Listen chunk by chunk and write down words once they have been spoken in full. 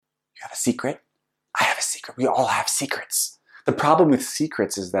You have a secret? I have a secret. We all have secrets. The problem with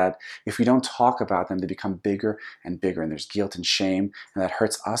secrets is that if we don't talk about them, they become bigger and bigger, and there's guilt and shame, and that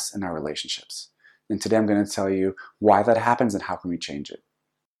hurts us and our relationships. And today I'm going to tell you why that happens and how can we change it.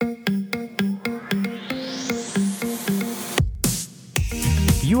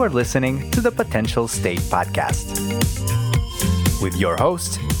 You are listening to the Potential State Podcast with your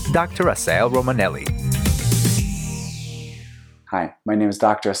host, Dr. Asel Romanelli. Hi, my name is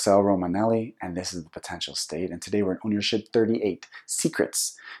Dr. Asel Romanelli, and this is the Potential State. And today we're in Ownership 38,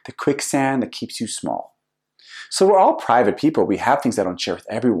 Secrets, the quicksand that keeps you small. So we're all private people. We have things that don't share with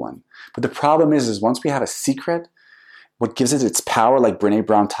everyone. But the problem is once we have a secret, what gives it its power, like Brene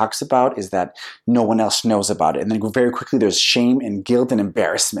Brown talks about, is that no one else knows about it. And then very quickly there's shame and guilt and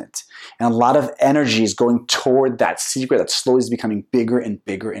embarrassment. And a lot of energy is going toward that secret that slowly is becoming bigger and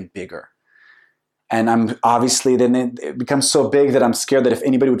bigger and bigger. And I'm obviously, then it becomes so big that I'm scared that if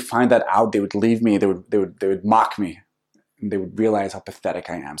anybody would find that out, they would leave me, they would mock me. And they would realize how pathetic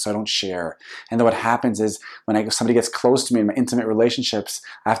I am. So I don't share. And then what happens is when somebody gets close to me in my intimate relationships,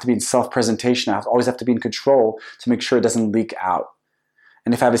 I have to be in self-presentation. I always have to be in control to make sure it doesn't leak out.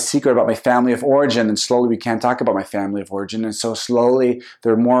 And if I have a secret about my family of origin, then slowly we can't talk about my family of origin. And so slowly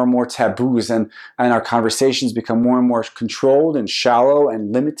there are more and more taboos and our conversations become more and more controlled and shallow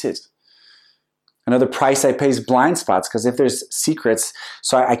and limited. Another price I pay is blind spots, because if there's secrets,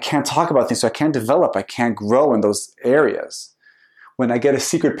 so I can't talk about things, so I can't develop, I can't grow in those areas. When I get a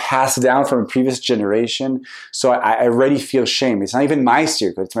secret passed down from a previous generation, so I already feel shame. It's not even my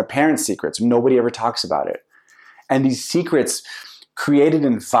secret, it's my parents' secrets. Nobody ever talks about it. And these secrets create an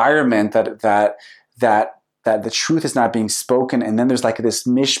environment that the truth is not being spoken, and then there's like this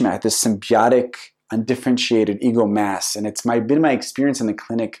mishmash, this symbiotic, undifferentiated ego mass. And it's been my experience in the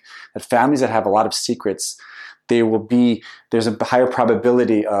clinic that families that have a lot of secrets, there's a higher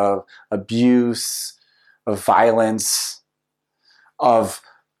probability of abuse, of violence, of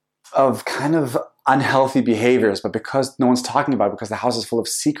kind of unhealthy behaviors. But because no one's talking about it, because the house is full of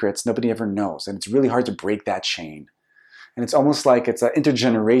secrets, nobody ever knows. And it's really hard to break that chain. And it's almost like it's an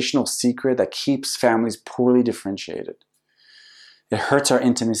intergenerational secret that keeps families poorly differentiated. It hurts our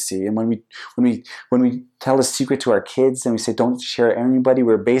intimacy. And when we tell a secret to our kids and we say, don't share anybody,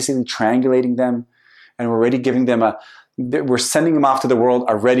 we're basically triangulating them, and we're already giving them we're sending them off to the world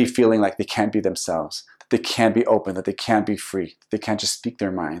already feeling like they can't be themselves, that they can't be open, that they can't be free, that they can't just speak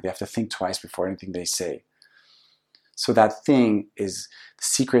their mind. They have to think twice before anything they say. So that thing is, the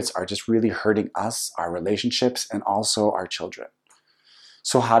secrets are just really hurting us, our relationships, and also our children.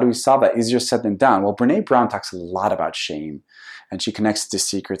 So how do we solve that? Easier said than done. Well, Brene Brown talks a lot about shame, and she connects to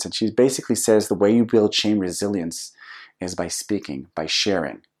secrets, and she basically says the way you build shame resilience is by speaking, by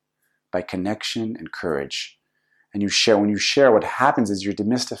sharing, by connection and courage. And when you share, what happens is you're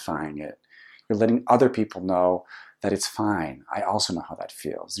demystifying it. You're letting other people know that it's fine. I also know how that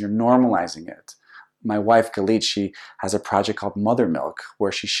feels. You're normalizing it. My wife, Galit, she has a project called Mother Milk,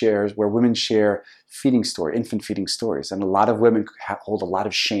 where women share infant feeding stories. And a lot of women hold a lot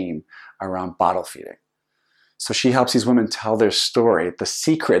of shame around bottle feeding. So she helps these women tell their story, the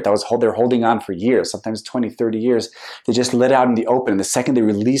secret that they're holding on for years, sometimes 20, 30 years. They just let out in the open. And the second they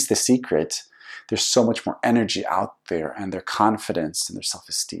release the secret, there's so much more energy out there, and their confidence and their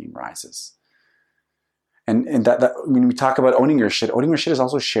self-esteem rises. And that when we talk about owning your shit is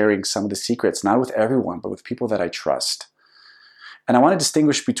also sharing some of the secrets, not with everyone, but with people that I trust. And I want to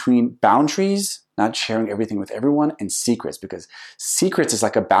distinguish between boundaries, not sharing everything with everyone, and secrets, because secrets is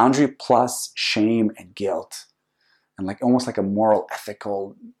like a boundary plus shame and guilt, and almost like a moral,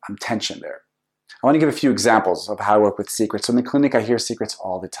 ethical tension there. I want to give a few examples of how I work with secrets. So in the clinic, I hear secrets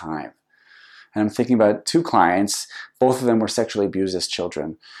all the time. And I'm thinking about two clients. Both of them were sexually abused as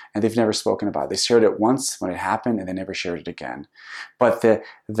children, and they've never spoken about it. They shared it once when it happened, and they never shared it again. But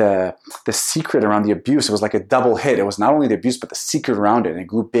the secret around the abuse, it was like a double hit. It was not only the abuse, but the secret around it, and it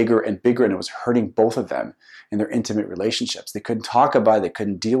grew bigger and bigger, and it was hurting both of them in their intimate relationships. They couldn't talk about it. They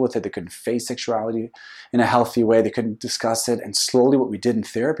couldn't deal with it. They couldn't face sexuality in a healthy way. They couldn't discuss it. And slowly what we did in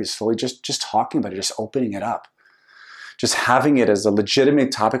therapy is slowly just talking about it, just opening it up, just having it as a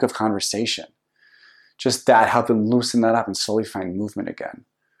legitimate topic of conversation. Just that helped them loosen that up and slowly find movement again.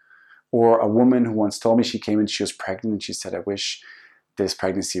 Or a woman who once told me she came in, she was pregnant, and she said, I wish this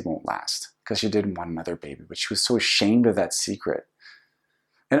pregnancy won't last, because she didn't want another baby. But she was so ashamed of that secret.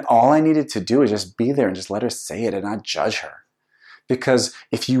 And all I needed to do is just be there and just let her say it and not judge her. Because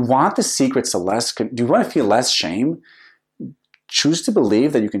if you want the secrets do you want to feel less shame? Choose to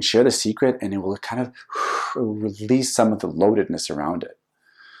believe that you can share the secret, and it will kind of release some of the loadedness around it.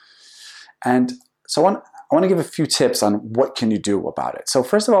 And so I want to give a few tips on what can you do about it. So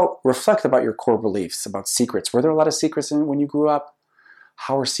first of all, reflect about your core beliefs, about secrets. Were there a lot of secrets when you grew up?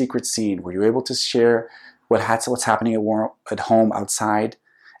 How were secrets seen? Were you able to share what's happening at home, outside?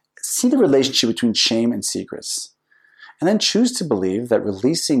 See the relationship between shame and secrets. And then choose to believe that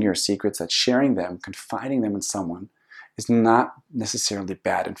releasing your secrets, that sharing them, confiding them in someone, is not necessarily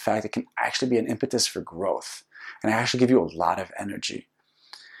bad. In fact, it can actually be an impetus for growth and actually give you a lot of energy.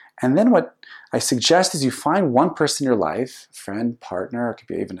 And then what I suggest is you find one person in your life, a friend, partner, it could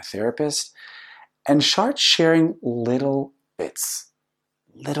be even a therapist, and start sharing little bits,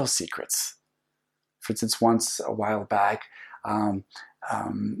 little secrets. For instance, once a while back, one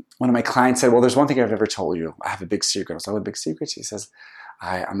of my clients said, well, there's one thing I've never told you. I have a big secret. I was like, what big secret? She says,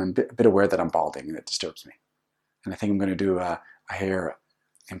 I'm a bit aware that I'm balding and it disturbs me. And I think I'm going to do a hair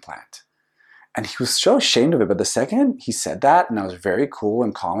implant. And he was so ashamed of it. But the second he said that, and I was very cool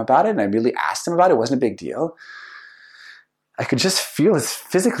and calm about it, and I really asked him about it, it wasn't a big deal. I could just feel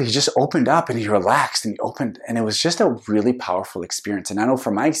physically, he just opened up and he relaxed and he opened. And it was just a really powerful experience. And I know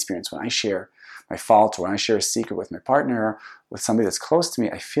from my experience, when I share my fault or when I share a secret with my partner or with somebody that's close to me,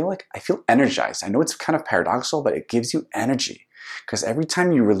 I feel energized. I know it's kind of paradoxical, but it gives you energy. Because every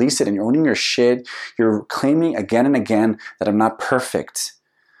time you release it and you're owning your shit, you're claiming again and again that I'm not perfect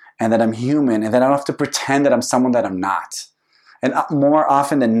and that I'm human and that I don't have to pretend that I'm someone that I'm not. And more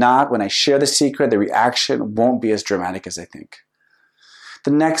often than not, when I share the secret, the reaction won't be as dramatic as I think.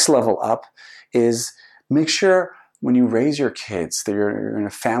 The next level up is make sure when you raise your kids that you're in a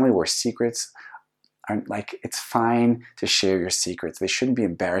family where secrets aren't like, it's fine to share your secrets. They shouldn't be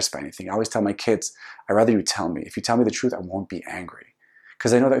embarrassed by anything. I always tell my kids, I'd rather you tell me. If you tell me the truth, I won't be angry.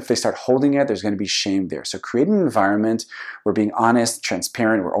 Because I know that if they start holding it, there's going to be shame there. So create an environment where being honest,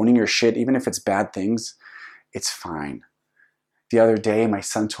 transparent, we're owning your shit, even if it's bad things, it's fine. The other day, my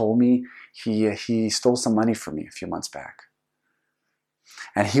son told me he stole some money from me a few months back.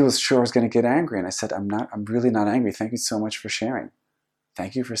 And he was sure I was going to get angry. And I said, I'm really not angry. Thank you so much for sharing.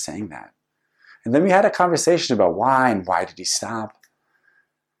 Thank you for saying that. And then we had a conversation about why and why did he stop.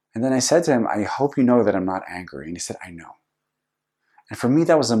 And then I said to him, I hope you know that I'm not angry. And he said, I know. And for me,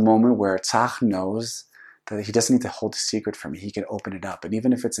 that was a moment where Tzach knows that he doesn't need to hold a secret from me. He can open it up. And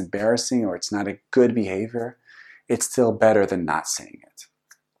even if it's embarrassing or it's not a good behavior, it's still better than not saying it.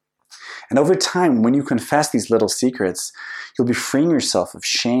 And over time, when you confess these little secrets, you'll be freeing yourself of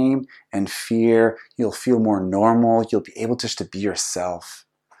shame and fear. You'll feel more normal. You'll be able just to be yourself.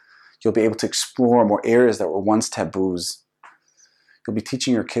 You'll be able to explore more areas that were once taboos. You'll be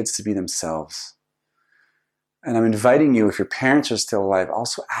teaching your kids to be themselves. And I'm inviting you, if your parents are still alive,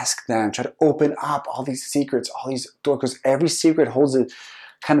 also ask them, try to open up all these secrets, all these doors, because every secret holds a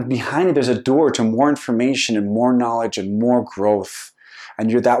kind of behind it, there's a door to more information and more knowledge and more growth.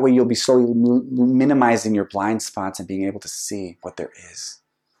 And that way you'll be slowly minimizing your blind spots and being able to see what there is.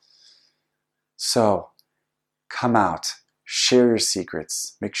 So, come out, share your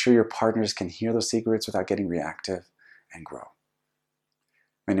secrets, make sure your partners can hear those secrets without getting reactive, and grow.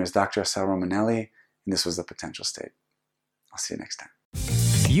 My name is Dr. Asel Romanelli, and this was The Potential State. I'll see you next time.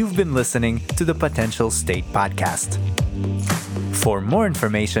 You've been listening to the Potential State Podcast. For more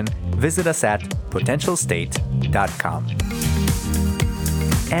information, visit us at potentialstate.com.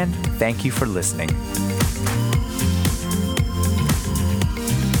 And thank you for listening.